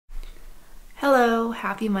Hello,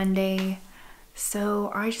 happy Monday.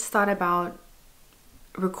 So I just thought about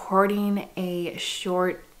recording a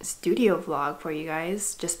short studio vlog for you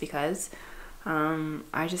guys just because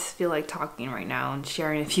I just feel like talking right now and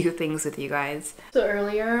sharing a few things with you guys. So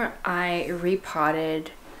earlier I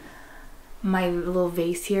repotted my little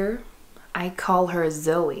vase here. I call her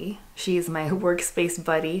Zoe. She's my workspace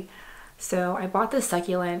buddy. So I bought this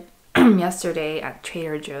succulent yesterday at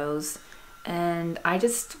Trader Joe's. And I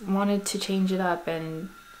just wanted to change it up and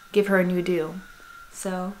give her a new do.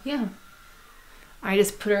 So yeah, I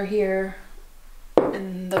just put her here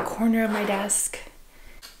in the corner of my desk.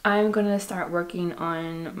 I'm gonna start working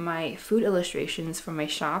on my food illustrations for my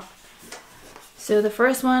shop. So the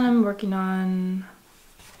first one I'm working on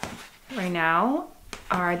right now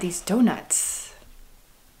are these donuts.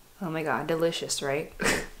 Oh my god, delicious, right?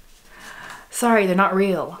 Sorry, they're not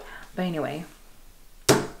real. But anyway,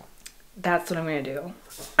 that's what I'm gonna do.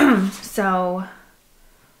 So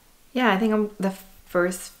yeah, I think the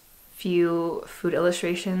first few food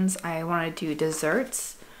illustrations I want to do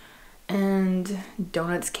desserts, and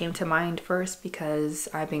donuts came to mind first because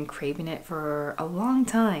I've been craving it for a long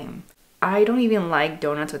time. I don't even like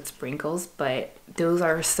donuts with sprinkles, but those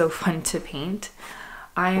are so fun to paint.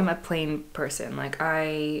 I am a plain person. Like,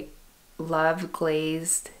 I love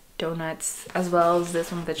glazed donuts as well as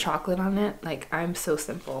this one with the chocolate on it. Like, I'm so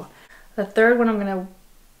simple. The third one I'm gonna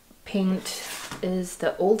paint is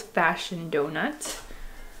the old-fashioned donut,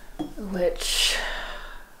 which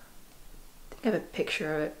I think I have a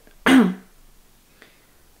picture of it. I'm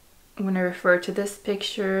gonna refer to this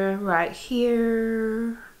picture right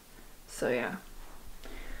here. So yeah.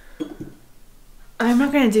 I'm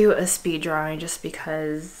not gonna do a speed drawing just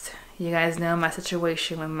because you guys know my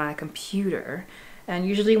situation with my computer. And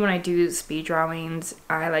usually when I do speed drawings,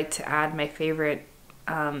 I like to add my favorite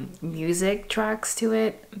music tracks to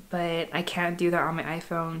it, but I can't do that on my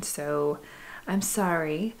iPhone, so I'm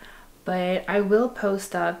sorry. But I will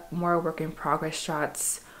post up more work in progress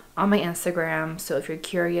shots on my Instagram, so if you're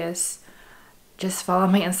curious, just follow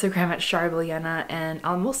my Instagram at Char, Villena, and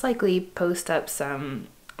I'll most likely post up some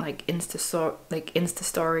like Insta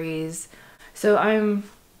stories. So I'm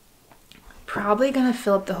probably gonna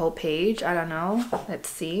fill up the whole page. I don't know, let's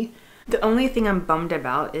see. The only thing I'm bummed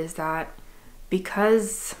about is that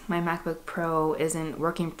because my MacBook Pro isn't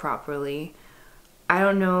working properly, I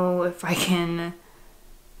don't know if I can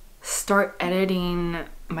start editing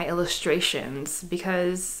my illustrations,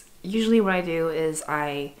 because usually what I do is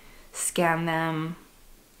I scan them,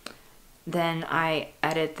 then I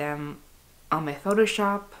edit them on my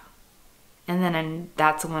Photoshop, and then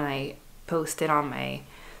that's when I post it on my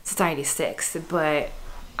Society 6. But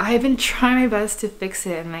I've been trying my best to fix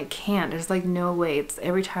it and I can't. There's like no way. It's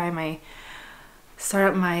every time I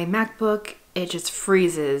start up my MacBook, it just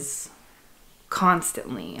freezes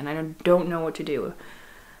constantly and I don't know what to do.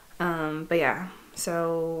 But yeah,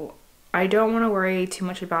 so I don't want to worry too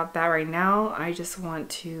much about that right now. I just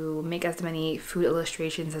want to make as many food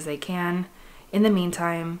illustrations as I can in the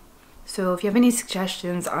meantime. So if you have any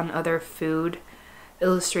suggestions on other food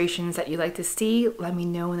illustrations that you'd like to see, let me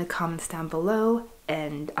know in the comments down below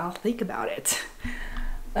and I'll think about it.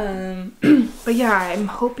 But yeah, I'm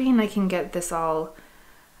hoping I can get this all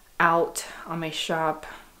out on my shop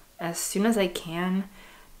as soon as I can,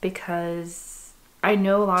 because I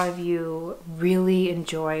know a lot of you really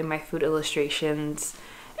enjoy my food illustrations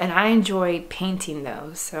and I enjoy painting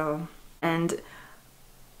those. So, and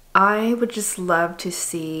I would just love to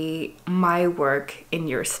see my work in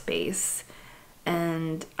your space.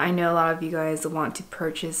 And I know a lot of you guys want to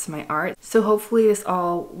purchase my art. So hopefully this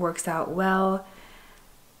all works out well.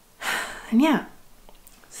 And yeah,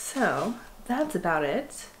 so that's about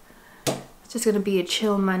it. It's just gonna be a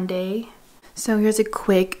chill Monday. So here's a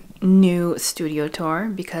quick new studio tour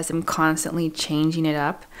because I'm constantly changing it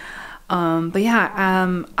up. But yeah,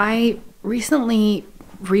 I recently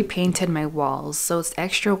repainted my walls, so it's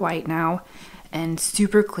extra white now and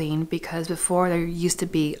super clean, because before there used to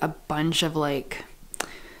be a bunch of, like,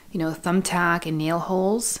 you know, thumbtack and nail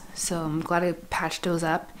holes. So I'm glad I patched those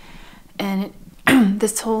up, and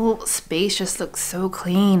this whole space just looks so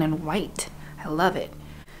clean and white. I love it.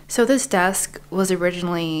 So this desk was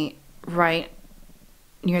originally right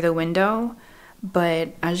near the window,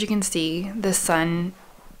 but as you can see, the sun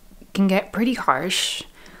can get pretty harsh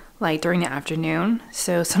like during the afternoon.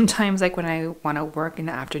 So sometimes, like when I want to work in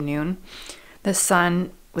the afternoon, the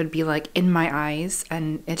sun would be like in my eyes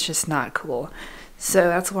and it's just not cool. So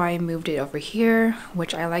that's why I moved it over here,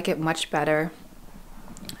 which I like it much better.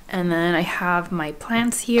 And then I have my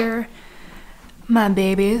plants here, my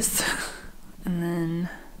babies, and then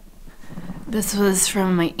This was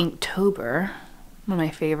from my Inktober, one of my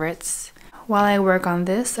favorites. While I work on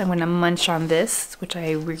this, I'm gonna munch on this, which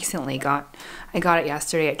I recently got. I got it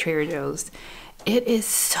yesterday at Trader Joe's. It is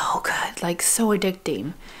so good, like so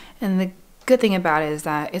addicting. And the good thing about it is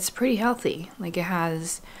that it's pretty healthy. Like it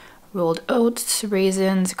has rolled oats,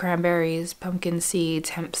 raisins, cranberries, pumpkin seeds,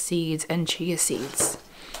 hemp seeds, and chia seeds.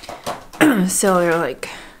 So they're like,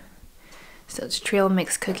 so it's trail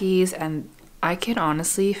mix cookies, and I can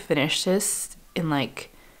honestly finish this in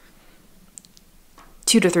like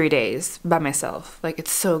 2 to 3 days by myself. Like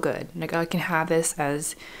it's so good. Like I can have this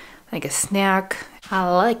as like a snack. I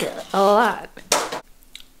like it a lot.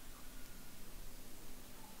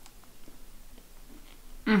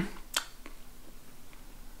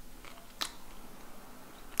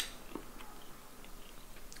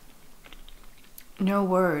 No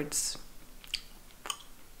words.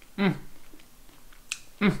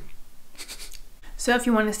 So if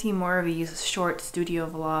you want to see more of these short studio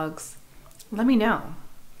vlogs, let me know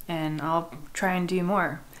and I'll try and do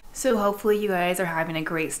more. So hopefully you guys are having a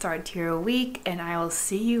great start to your week, and I will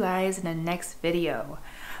see you guys in the next video.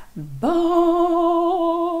 Bye!